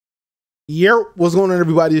What's going on,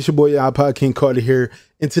 everybody? It's your boy iPodKingCarter here.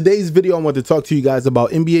 In today's video, I want to talk to you guys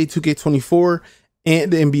about NBA 2K24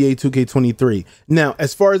 and the NBA 2K23. Now,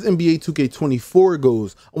 as far as NBA 2K24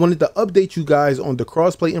 goes, I wanted to update you guys on the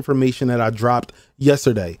crossplay information that I dropped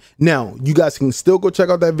yesterday. Now, you guys can still go check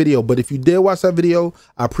out that video, but if you did watch that video,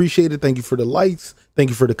 I appreciate it. Thank you for the likes.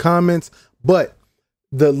 Thank you for the comments. But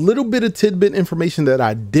the little bit of tidbit information that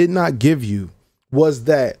I did not give you was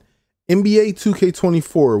that NBA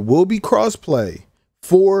 2K24 will be crossplay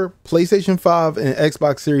for PlayStation 5 and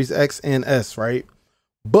Xbox Series X and S, right?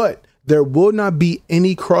 But there will not be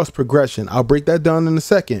any cross progression. I'll break that down in a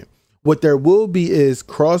second. What there will be is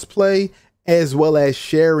crossplay as well as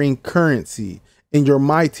sharing currency in your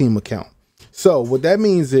My Team account. So what that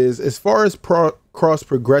means is, as far as cross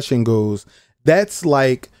progression goes, that's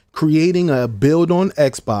like creating a build on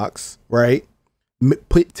Xbox, right?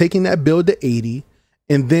 Taking that build to 80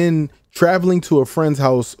 and then traveling to a friend's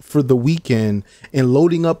house for the weekend and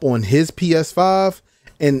loading up on his PS5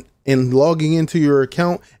 and logging into your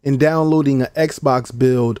account and downloading an Xbox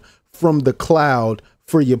build from the cloud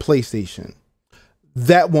for your PlayStation.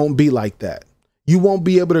 That won't be like that. You won't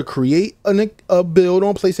be able to create a build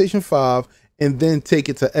on PlayStation 5 and then take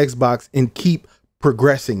it to Xbox and keep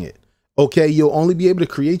progressing it. Okay, you'll only be able to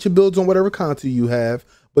create your builds on whatever console you have,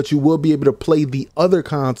 but you will be able to play the other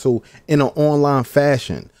console in an online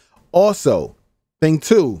fashion. Also, thing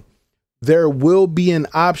two, there will be an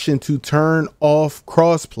option to turn off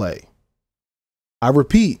crossplay. I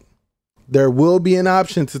repeat, there will be an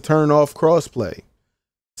option to turn off crossplay.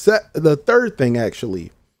 The third thing,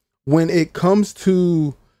 actually, when it comes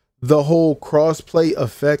to the whole crossplay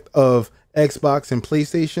effect of Xbox and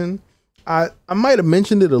PlayStation, I might have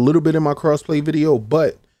mentioned it a little bit in my crossplay video,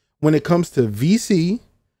 but when it comes to VC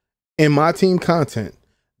and My Team content,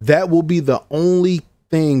 that will be the only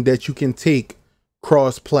thing that you can take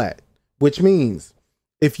cross-plat, which means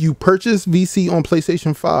if you purchase VC on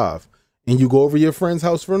PlayStation 5 and you go over your friend's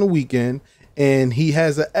house for the weekend and he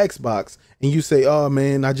has an Xbox and you say, oh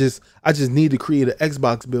man, I just need to create an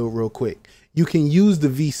Xbox build real quick, you can use the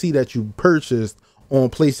VC that you purchased on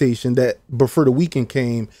PlayStation that before the weekend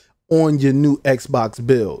came on your new Xbox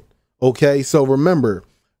build. Okay, so remember,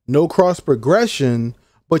 no cross progression,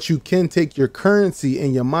 but you can take your currency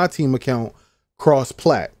in your My Team account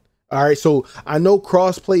cross-plat. All right, so I know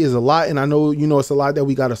cross-play is a lot, and I know, it's a lot that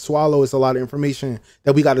we got to swallow. It's a lot of information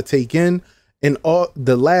that we got to take in. And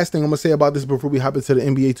the last thing I'm going to say about this before we hop into the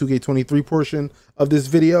NBA 2K23 portion of this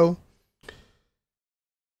video,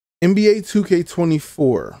 NBA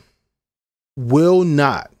 2K24 will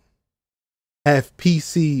not have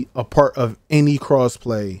PC a part of any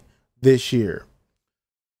crossplay this year.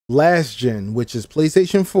 Last gen, which is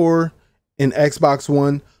PlayStation 4 and Xbox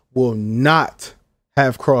One, will not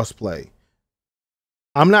have crossplay.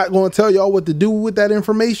 I'm not going to tell y'all what to do with that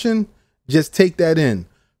information. Just take that in.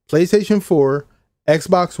 PlayStation 4,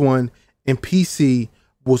 Xbox One, and PC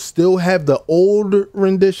will still have the old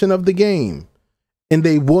rendition of the game. And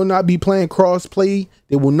they will not be playing crossplay.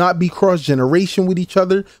 They will not be cross-generation with each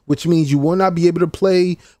other, which means you will not be able to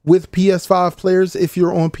play with PS5 players if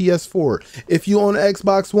you're on PS4. If you own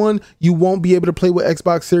Xbox One, you won't be able to play with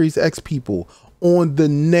Xbox Series X people on the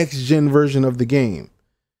next-gen version of the game.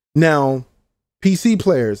 Now, PC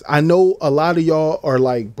players, I know a lot of y'all are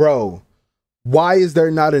like, bro, why is there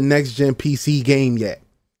not a next-gen PC game yet?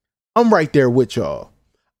 I'm right there with y'all.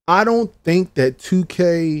 I don't think that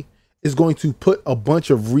 2K is going to put a bunch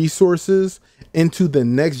of resources into the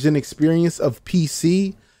next gen experience of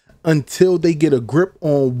PC until they get a grip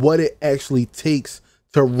on what it actually takes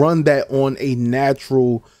to run that on a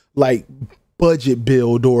natural, like, budget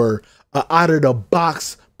build or out of the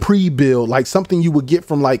box pre-build, like something you would get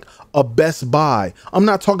from like a Best Buy. I'm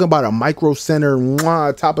not talking about a Micro Center,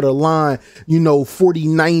 top of the line,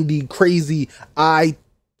 4090 crazy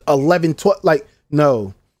i11 12, like,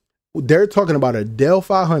 no, they're talking about a Dell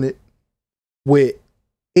 500 with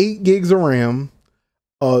 8 gigs of RAM,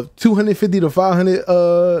 250 to 500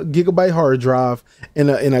 gigabyte hard drive, and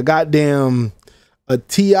a goddamn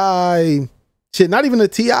TI shit, not even a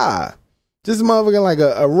TI, just motherfucking like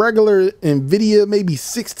a regular NVIDIA, maybe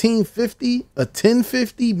 1650, a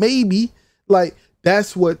 1050, maybe. Like,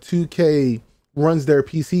 that's what 2K runs their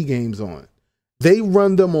PC games on. They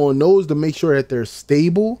run them on those to make sure that they're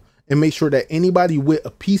stable and make sure that anybody with a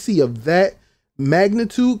PC of that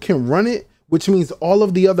magnitude can run it, which means all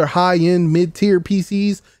of the other high-end mid-tier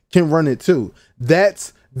PCs can run it too.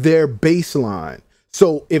 That's their baseline.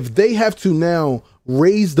 So if they have to now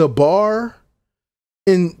raise the bar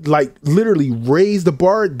and like literally raise the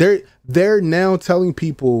bar, they're now telling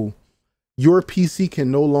people your PC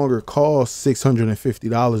can no longer cost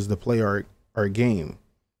 $650 to play our game.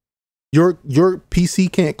 Your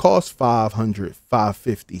PC can't cost $500,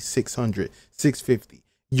 $550, $600, $650.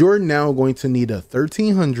 You're now going to need a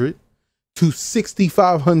 $1,300 to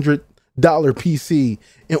 $6,500 PC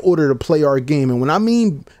in order to play our game. And when I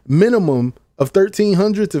mean minimum of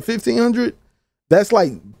 $1,300 to $1,500, that's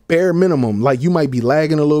like bare minimum. Like you might be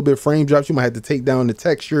lagging a little bit, frame drops. You might have to take down the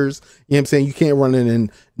textures. You know what I'm saying? You can't run it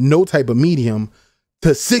in no type of medium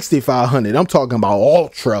to 6,500. I'm talking about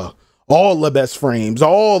ultra, all the best frames,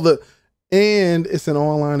 and it's an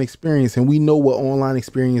online experience. And we know what online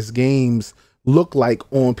experience games look like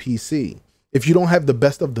on PC. If you don't have the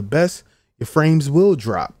best of the best, your frames will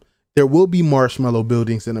drop. There will be marshmallow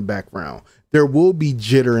buildings in the background. There will be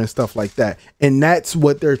jitter and stuff like that. And that's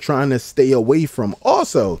what they're trying to stay away from.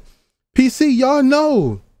 Also, PC, y'all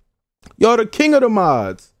know, y'all the king of the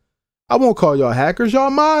mods. I won't call y'all hackers,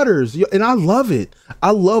 y'all modders. And I love it.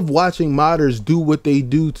 I love watching modders do what they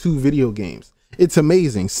do to video games. It's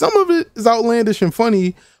amazing. Some of it is outlandish and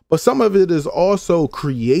funny, but some of it is also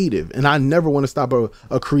creative. And I never want to stop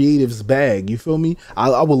a creative's bag. You feel me?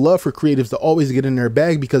 I would love for creatives to always get in their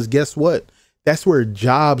bag, because guess what? That's where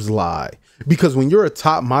jobs lie. Because when you're a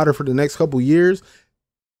top modder for the next couple years,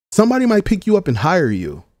 somebody might pick you up and hire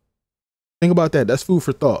you. Think about that. That's food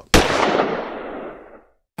for thought.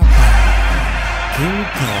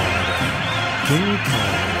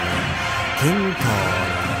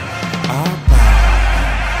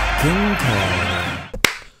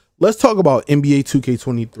 Let's talk about NBA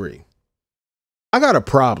 2K23. I got a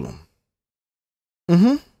problem.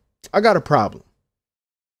 I got a problem.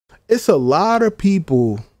 It's a lot of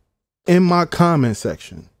people in my comment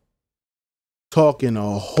section talking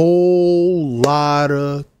a whole lot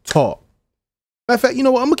of talk. Matter of fact, you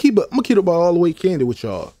know what? I'm gonna keep it about all the way candid with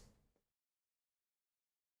y'all.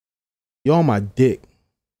 Y'all on my dick.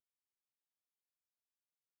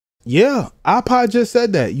 Yeah, iPod just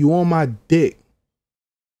said that. You on my dick.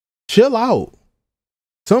 Chill out.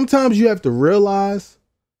 Sometimes you have to realize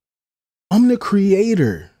I'm the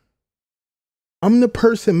creator. I'm the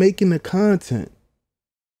person making the content.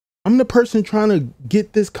 I'm the person trying to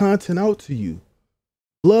get this content out to you.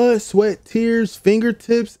 Blood, sweat, tears,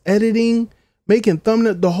 fingertips, editing, making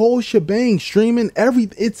thumbnail, the whole shebang, streaming,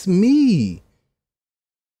 everything. It's me.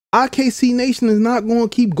 IKC Nation is not going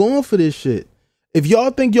to keep going for this shit. If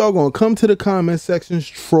y'all think y'all going to come to the comment sections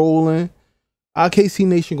trolling, IKC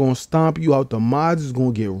Nation going to stomp you out. The mods is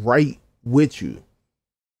going to get right with you.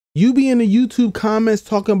 You be in the YouTube comments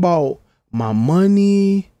talking about my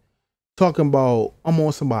money, talking about I'm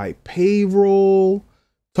on somebody's payroll,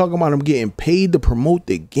 talking about I'm getting paid to promote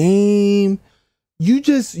the game.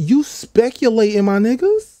 You speculating, my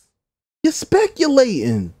niggas. You're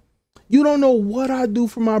speculating. You don't know what I do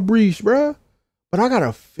for my breach, bruh. But I got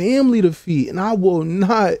a family to feed, and I will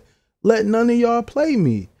not let none of y'all play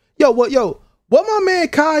me. What my man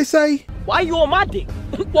Kai say? Why you on my dick?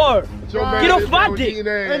 Word. Get off my dick.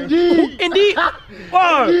 Indeed.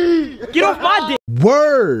 Word. Get off my dick.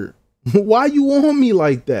 Word. Why you on me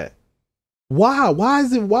like that? Why? Why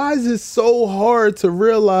is it so hard to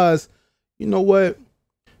realize, you know what?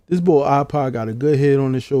 This boy iPod got a good head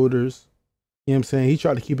on his shoulders. You know what I'm saying? He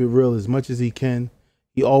tried to keep it real as much as he can.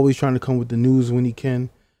 He always trying to come with the news when he can. You know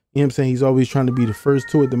what I'm saying? He's always trying to be the first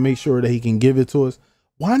to it to make sure that he can give it to us.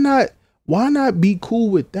 Why not be cool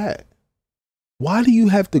with that? Why do you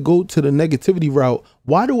have to go to the negativity route?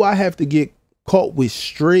 Why do I have to get caught with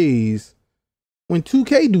strays when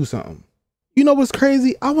 2K do something? You know what's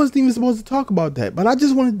crazy? I wasn't even supposed to talk about that, but I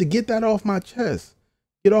just wanted to get that off my chest.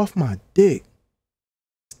 Get off my dick.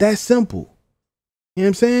 It's that simple. You know what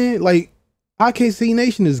I'm saying? Like, IKC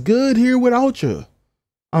Nation is good here without you.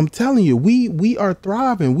 I'm telling you, we are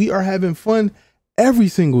thriving. We are having fun every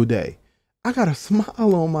single day. I got a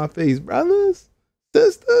smile on my face, brothers,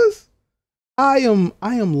 sisters. I am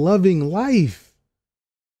loving life.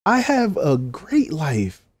 I have a great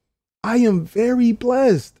life. I am very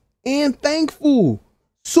blessed and thankful,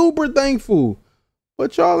 super thankful.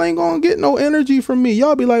 But y'all ain't gonna get no energy from me.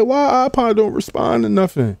 Y'all be like, why iPod don't respond to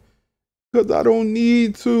nothing? Because I don't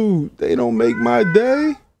need to. They don't make my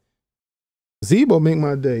day. Zebo make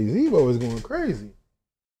my day. Zebo is going crazy.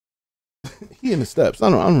 He in the steps. I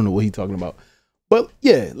don't know what he's talking about. But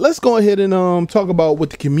yeah, let's go ahead and talk about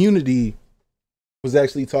what the community was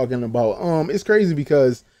actually talking about. It's crazy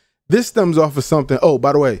because this stems off of something. Oh,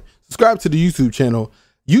 by the way, subscribe to the YouTube channel.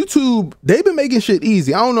 YouTube, they've been making shit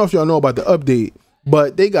easy. I don't know if y'all know about the update,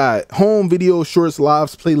 but they got home, video, shorts,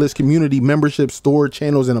 lives, playlist, community, membership, store,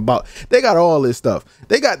 channels, and about. They got all this stuff.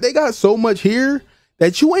 They got so much here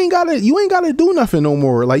that you ain't gotta do nothing no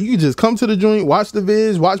more. Like, you just come to the joint, watch the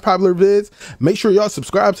vids, watch popular vids, make sure y'all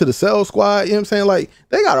subscribe to the Cell Squad. You know what I'm saying? Like,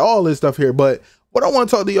 they got all this stuff here. But what I want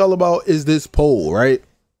to talk to y'all about is this poll, right?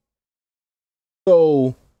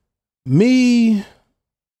 So me,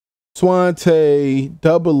 Swante,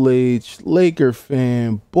 Double H, Laker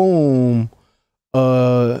fan, boom,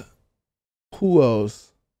 who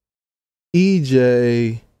else?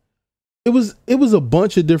 EJ. It was a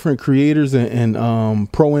bunch of different creators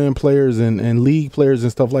and pro-am players and league players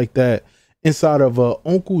and stuff like that inside of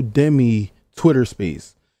Uncle Demi Twitter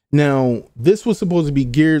space. Now, this was supposed to be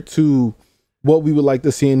geared to what we would like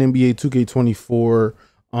to see in NBA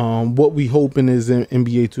 2K24, what we hoping is in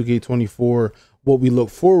NBA 2K24, what we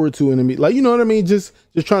look forward to in NBA, like, you know what I mean? Just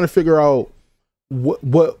trying to figure out what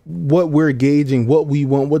we're gauging, what we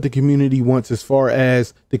want, what the community wants as far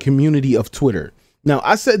as the community of Twitter. Now,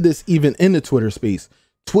 I said this even in the Twitter space.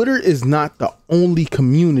 Twitter is not the only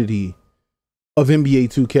community of NBA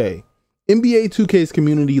 2K. NBA 2K's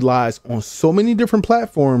community lies on so many different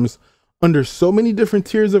platforms under so many different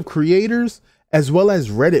tiers of creators, as well as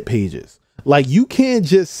Reddit pages. Like, you can't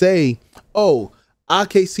just say, oh,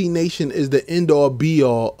 IKC Nation is the end all be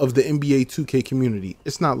all of the NBA 2K community.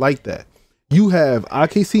 It's not like that. You have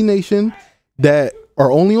IKC Nation that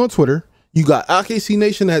are only on Twitter. You got IKC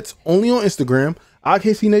Nation that's only on Instagram,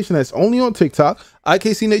 IKC Nation that's only on TikTok,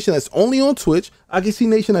 IKC Nation that's only on Twitch, IKC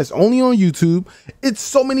Nation that's only on YouTube. It's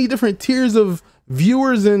so many different tiers of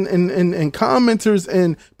viewers and commenters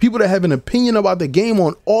and people that have an opinion about the game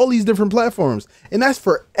on all these different platforms. And that's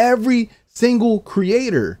for every single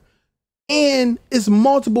creator. And it's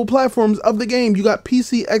multiple platforms of the game. You got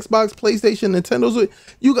PC, Xbox, PlayStation, Nintendo,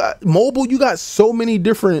 you got mobile, you got so many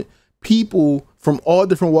different people from all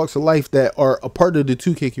different walks of life that are a part of the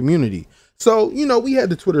 2K community. So, you know, we had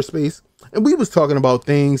the Twitter space and we was talking about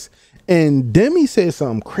things, and Demi said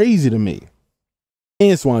something crazy to me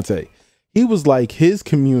and Swante. He was like, his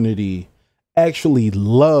community actually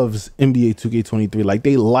loves NBA 2K23. Like,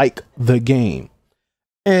 they like the game.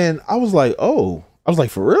 And I was like, oh, I was like,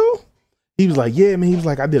 for real? He was like, yeah, man. He was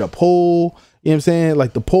like, I did a poll. You know what I'm saying?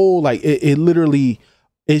 Like, the poll, like, it literally,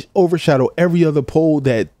 it overshadowed every other poll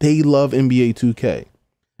that they love NBA 2K.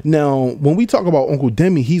 Now, when we talk about Uncle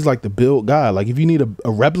Demi, he's like the build guy. Like, if you need a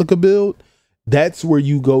replica build, that's where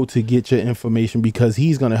you go to get your information, because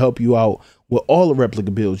he's going to help you out with all the replica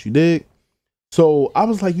builds, you dig? So I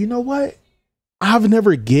was like, you know what? I've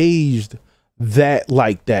never gauged that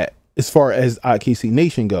like that as far as IKC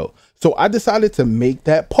Nation go. So I decided to make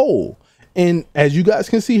that poll. And as you guys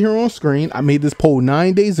can see here on screen, I made this poll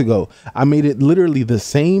 9 days ago. I made it literally the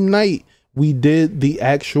same night we did the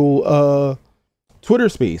actual Twitter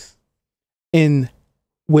space. And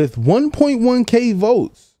with 1.1K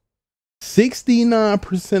votes,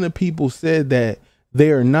 69% of people said that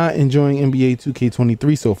they are not enjoying NBA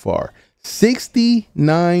 2K23 so far.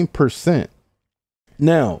 69%.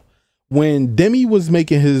 Now, when Demi was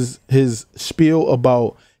making his spiel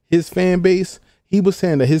about his fan base, he was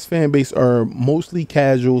saying that his fan base are mostly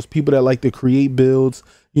casuals, people that like to create builds,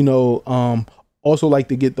 you know, also like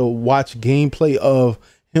to get to watch gameplay of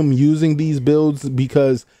him using these builds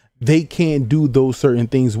because they can't do those certain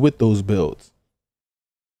things with those builds.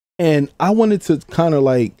 And I wanted to kind of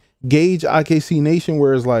like gauge IKC Nation,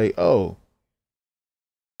 where it's like, oh,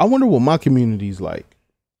 I wonder what my community's like.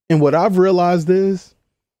 And what I've realized is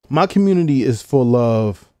my community is full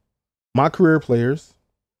of my career players,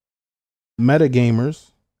 meta gamers,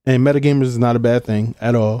 and meta gamers is not a bad thing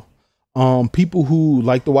at all. People who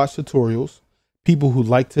like to watch tutorials, people who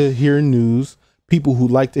like to hear news, people who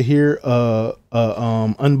like to hear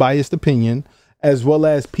unbiased opinion, as well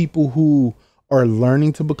as people who are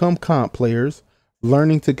learning to become comp players,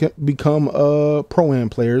 learning to become pro-am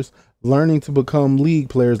players, learning to become league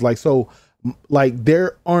players. Like, so, like,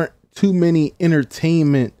 there aren't too many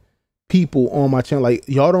entertainment people on my channel. Like,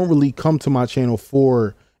 y'all don't really come to my channel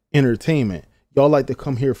for entertainment. Y'all like to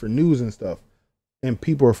come here for news and stuff. And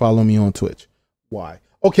people are following me on Twitch. Why?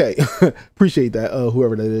 Okay. Appreciate that,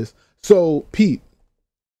 whoever that is. So, Pete,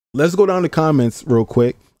 let's go down the comments real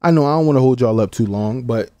quick. I know I don't want to hold y'all up too long,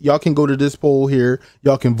 but y'all can go to this poll here.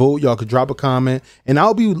 Y'all can vote. Y'all can drop a comment, and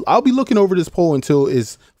I'll be looking over this poll until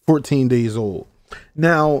it's 14 days old.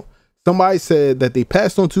 Now, somebody said that they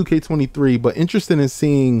passed on 2K23, but interested in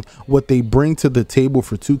seeing what they bring to the table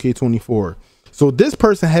for 2K24. So this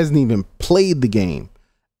person hasn't even played the game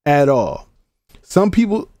at all. Some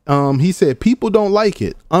people, he said, people don't like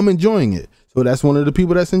it. I'm enjoying it. So that's one of the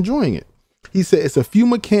people that's enjoying it. He said it's a few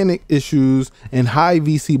mechanic issues and high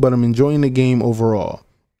VC, but I'm enjoying the game overall.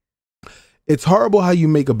 It's horrible how you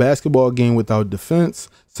make a basketball game without defense.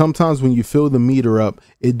 Sometimes when you fill the meter up,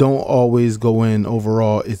 it don't always go in.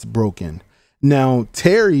 Overall, it's broken. Now,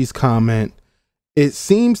 Terry's comment, it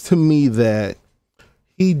seems to me that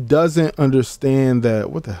he doesn't understand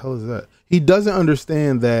that, what the hell is that? He doesn't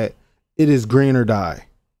understand that it is green or die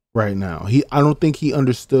right now. I don't think he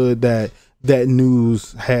understood that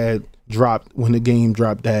news had dropped when the game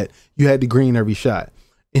dropped, that you had to green every shot.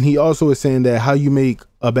 And he also is saying that how you make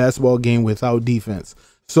a basketball game without defense.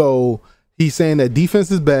 So he's saying that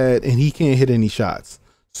defense is bad and he can't hit any shots.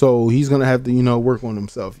 So he's going to have to, you know, work on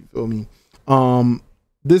himself. You feel me?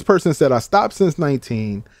 This person said, I stopped since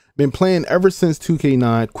 19, been playing ever since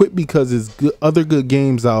 2K9, quit because it's other good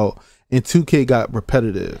games out and 2K got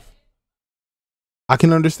repetitive. I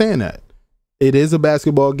can understand that. It is a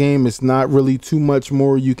basketball game. It's not really too much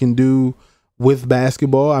more you can do with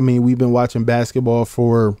basketball. I mean, we've been watching basketball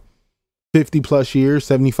for 50 plus years,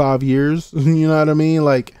 75 years. You know what I mean?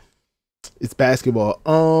 Like, it's basketball.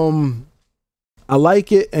 I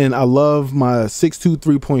like it, and I love my 6'2"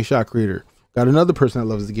 3-point shot creator. Got another person that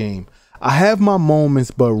loves the game. I have my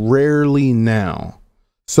moments, but rarely now.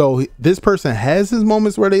 So this person has his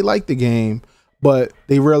moments where they like the game, but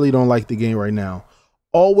they rarely don't like the game right now.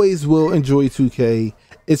 Always will enjoy 2K.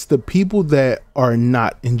 It's the people that are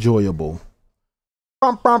not enjoyable.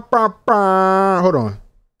 Hold on.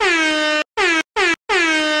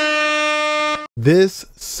 This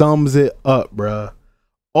sums it up, bruh.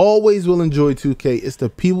 Always will enjoy 2K. It's the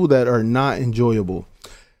people that are not enjoyable.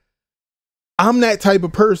 I'm that type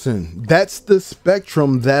of person. That's the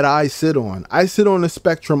spectrum that I sit on. I sit on the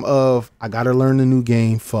spectrum of, I gotta learn a new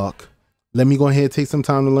game. Fuck. Let me go ahead and take some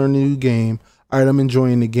time to learn a new game. All right, I'm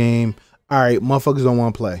enjoying the game. All right, motherfuckers don't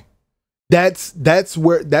want to play. That's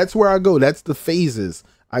where I go. That's the phases.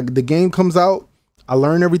 The game comes out. I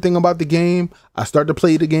learn everything about the game. I start to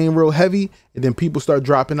play the game real heavy, and then people start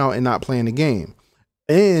dropping out and not playing the game.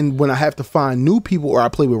 And when I have to find new people or I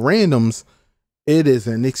play with randoms, it is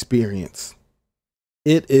an experience.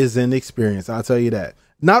 It is an experience. I'll tell you that.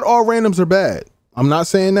 Not all randoms are bad. I'm not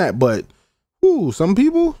saying that, but some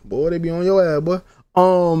people, boy, they be on your ass, boy.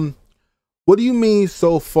 What do you mean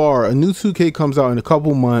so far? A new 2K comes out in a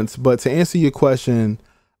couple months, but to answer your question,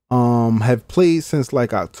 have played since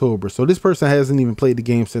like October. So this person hasn't even played the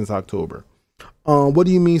game since October. What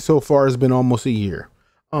do you mean so far? It's been almost a year.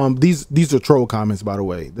 These are troll comments, by the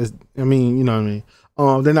way. I mean, you know what I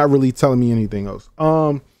mean? They're not really telling me anything else.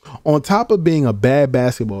 On top of being a bad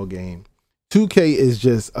basketball game, 2K is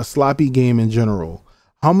just a sloppy game in general.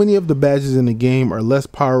 How many of the badges in the game are less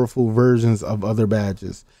powerful versions of other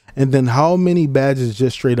badges? And then how many badges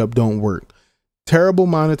just straight up don't work? Terrible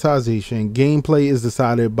monetization. Gameplay is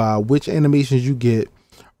decided by which animations you get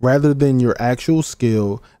rather than your actual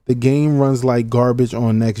skill. The game runs like garbage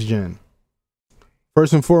on next gen.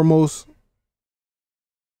 First and foremost,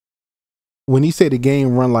 when you say the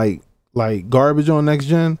game run like garbage on next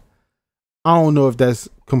gen, I don't know if that's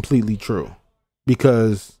completely true,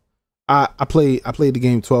 because I play the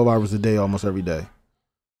game 12 hours a day almost every day.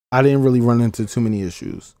 I didn't really run into too many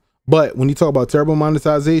issues. But when you talk about terrible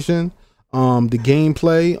monetization, the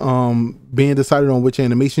gameplay being decided on which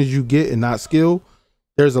animations you get and not skill,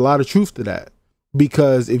 there's a lot of truth to that.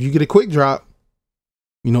 Because if you get a quick drop,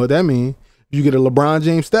 you know what that means. If you get a LeBron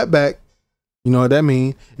James step back, you know what that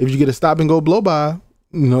means. If you get a stop and go blow by,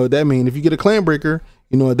 you know what that means. If you get a clan breaker,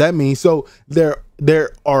 you know what that means. So there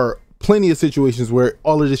are plenty of situations where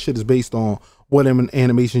all of this shit is based on what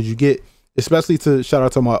animations you get. Especially to shout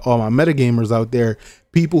out to all my metagamers out there,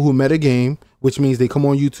 people who metagame, which means they come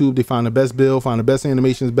on YouTube, they find the best build, find the best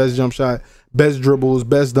animations, best jump shot, best dribbles,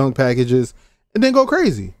 best dunk packages, and then go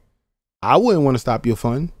crazy. I wouldn't want to stop your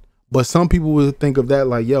fun, but some people would think of that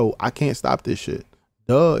like, yo, I can't stop this shit.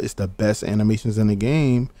 Duh, it's the best animations in the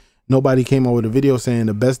game. Nobody came out with a video saying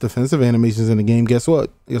the best defensive animations in the game. Guess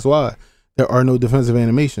what? Guess why? There are no defensive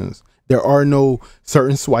animations. There are no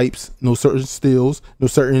certain swipes, no certain steals, no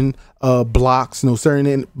certain blocks, no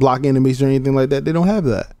certain block animation or anything like that. They don't have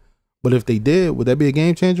that. But if they did, would that be a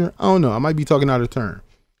game changer? I don't know. I might be talking out of turn.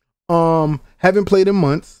 Haven't played in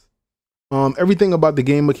months. Everything about the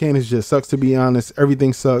game mechanics just sucks, to be honest.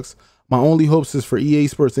 Everything sucks. My only hopes is for EA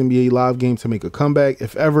Sports NBA Live game to make a comeback.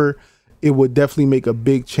 If ever, it would definitely make a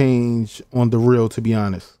big change on the real, to be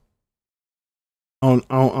honest. I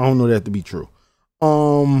don't know that to be true.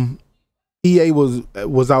 EA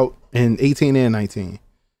was out in 18 and 19.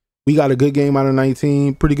 We got a good game out of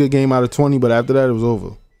 19, pretty good game out of 20, but after that it was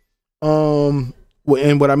over.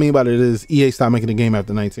 And what I mean by it is EA stopped making the game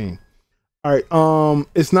after 19. All right,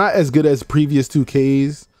 it's not as good as previous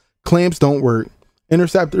 2Ks. Clamps don't work,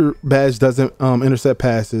 Interceptor badge doesn't intercept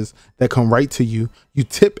passes that come right to you. You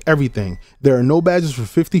tip everything. There are no badges for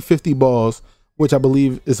 50-50 balls, which I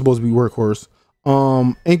believe is supposed to be workhorse.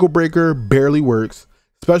 Ankle breaker barely works.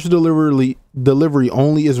 Special delivery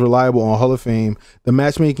only is reliable on Hall of Fame. The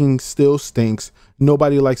matchmaking still stinks.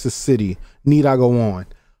 Nobody likes the city. Need I go on?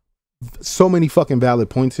 So many fucking valid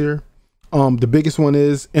points here. The biggest one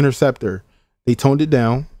is interceptor. They toned it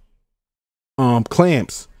down.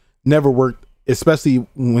 Clamps never worked, especially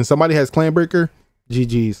when somebody has clamp breaker.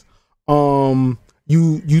 GG's.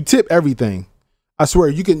 You tip everything. I swear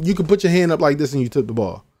you can put your hand up like this and you tip the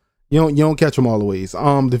ball. You don't catch them all the ways. The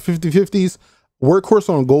 50-50s, workhorse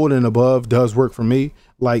on gold and above does work for me.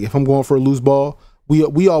 Like if I'm going for a loose ball,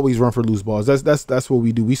 we always run for loose balls. That's what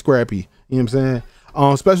we do. We scrappy. You know what I'm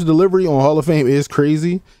saying? Special delivery on Hall of Fame is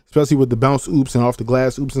crazy, especially with the bounce oops and off the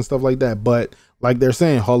glass oops and stuff like that. But like they're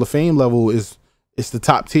saying, Hall of Fame level it's the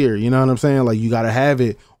top tier. You know what I'm saying? Like you gotta have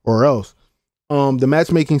it or else. The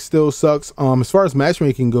matchmaking still sucks. As far as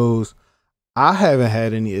matchmaking goes, I haven't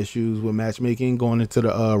had any issues with matchmaking going into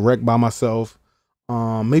the rec by myself.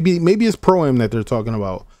 Maybe it's pro-am that they're talking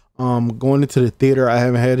about. Going into the theater, I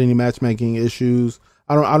haven't had any matchmaking issues.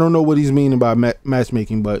 I don't know what he's meaning by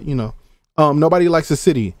matchmaking, but you know, nobody likes the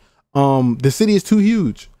city. The city is too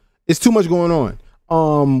huge. It's too much going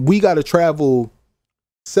on. We got to travel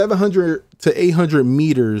 700 to 800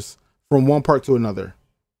 meters from one part to another.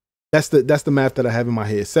 That's the math that I have in my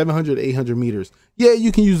head. 700 to 800 meters. Yeah,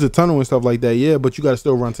 you can use the tunnel and stuff like that. Yeah, but you got to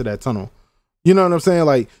still run to that tunnel. You know what I'm saying?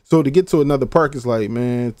 Like, so to get to another park is like,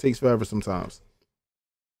 man, it takes forever sometimes.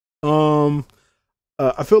 I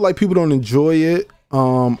feel like people don't enjoy it,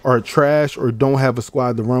 are trash, or don't have a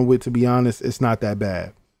squad to run with. To be honest, it's not that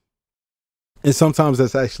bad. And sometimes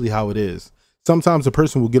that's actually how it is. Sometimes a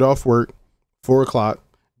person will get off work 4 o'clock,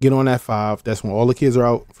 get on at 5. That's when all the kids are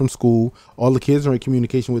out from school. All the kids are in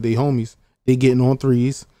communication with their homies. They getting on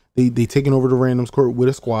threes. They taking over the randoms court with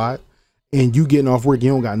a squad. And you getting off work.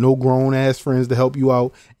 You don't got no grown ass friends to help you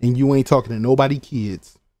out. And you ain't talking to nobody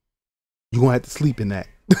kids. You gonna have to sleep in that.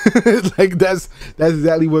 Like that's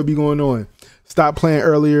exactly what be going on. Stop playing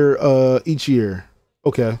earlier each year.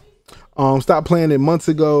 Okay. Stop playing it months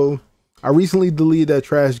ago. I recently deleted that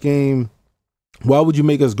trash game. Why would you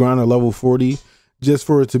make us grind a level 40 just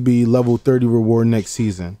for it to be level 30 reward next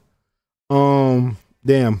season?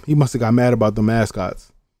 Damn, he must have got mad about the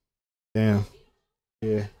mascots. Damn.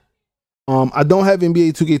 Yeah. I don't have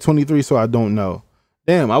NBA 2K23, so I don't know.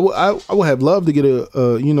 Damn, I would have loved to get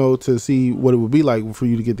a you know, to see what it would be like for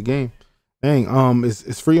you to get the game. Dang,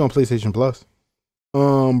 it's free on PlayStation Plus.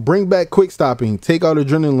 Bring back quick stopping, take out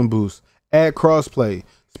adrenaline boost, add crossplay,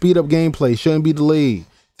 speed up gameplay, shouldn't be delayed,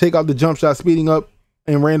 take out the jump shot speeding up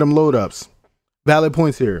and random load ups. Valid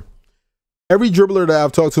points here. Every dribbler that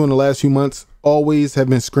I've talked to in the last few months always have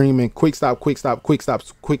been screaming quick stop, quick stop, quick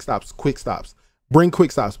stops, quick stops, quick stops. Bring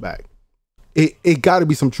quick stops back. It got to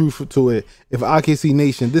be some truth to it. If IKC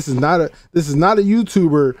Nation, this is not a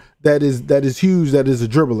YouTuber that is huge, that is a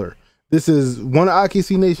dribbler. This is one of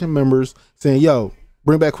IKC Nation members saying, yo,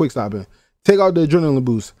 bring back quick stopping. Take out the adrenaline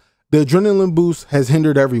boost. The adrenaline boost has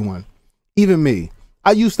hindered everyone, even me.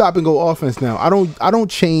 I use stop and go offense now. I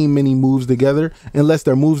don't chain many moves together unless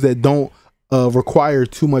they're moves that don't require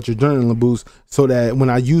too much adrenaline boost, so that when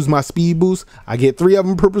I use my speed boost, I get 3 of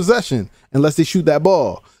them per possession unless they shoot that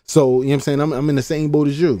ball. So, you know what I'm saying? I'm in the same boat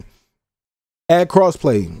as you. Add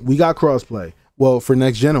crossplay. We got crossplay. Well, for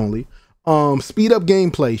next gen only. Speed up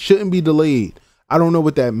gameplay. Shouldn't be delayed. I don't know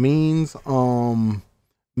what that means.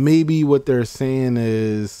 Maybe what they're saying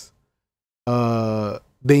is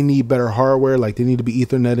they need better hardware. Like they need to be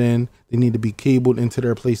Ethernet in. They need to be cabled into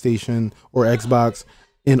their PlayStation or Xbox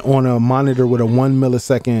and on a monitor with a 1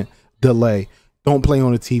 millisecond delay. Don't play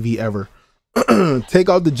on a TV ever. Take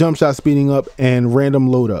out the jump shot speeding up and random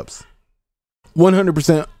load ups.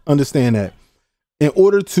 100% understand that. In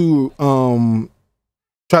order to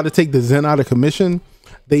try to take the Zen out of commission,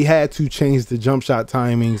 they had to change the jump shot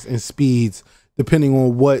timings and speeds depending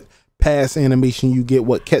on what pass animation you get,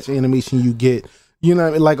 what catch animation you get, you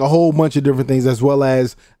know, like a whole bunch of different things, as well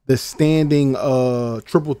as the standing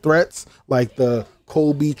triple threats, like the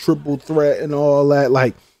Kobe triple threat and all that.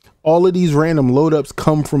 Like all of these random load ups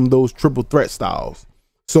come from those triple threat styles.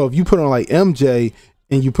 So if you put on like MJ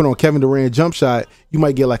and you put on Kevin Durant jump shot, you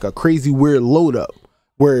might get like a crazy weird load up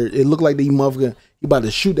where it looked like you about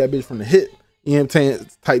to shoot that bitch from the hip, you know what I'm saying,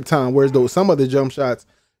 type time. Whereas though some other jump shots,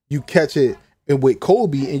 you catch it and with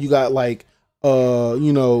Kobe and you got like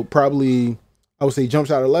you know, probably I would say jump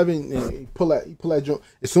shot 11 and you pull that jump.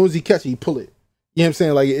 As soon as he catch it, he pull it. You know what I'm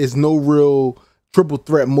saying? Like it's no real triple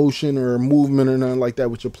threat motion or movement or nothing like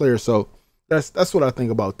that with your player. So That's what I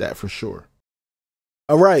think about that for sure.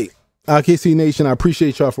 All right, KC Nation, I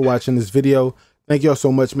appreciate y'all for watching this video. Thank y'all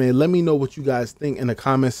so much, man. Let me know what you guys think in the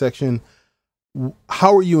comment section.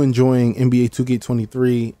 How are you enjoying NBA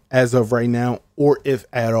 2K23 as of right now, or if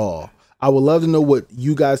at all? I would love to know what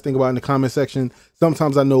you guys think about in the comment section.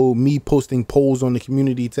 Sometimes I know me posting polls on the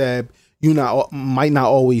community tab, you might not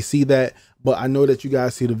always see that, but I know that you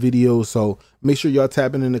guys see the videos, so make sure y'all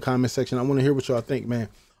tapping in the comment section. I want to hear what y'all think, man.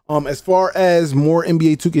 As far as more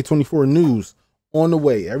NBA 2K24 news on the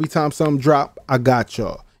way, every time something drop, I got y'all.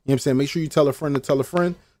 You know what I'm saying? Make sure you tell a friend to tell a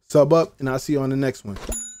friend, sub up, and I'll see you on the next one.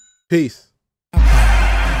 Peace. King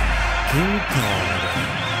Carter,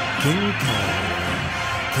 King Carter,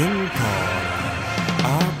 King Carter,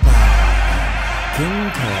 Abba.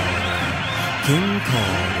 King Carter, King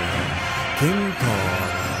Carter, King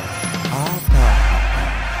Carter, Abba.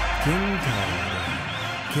 King Carter,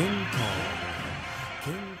 King Carter.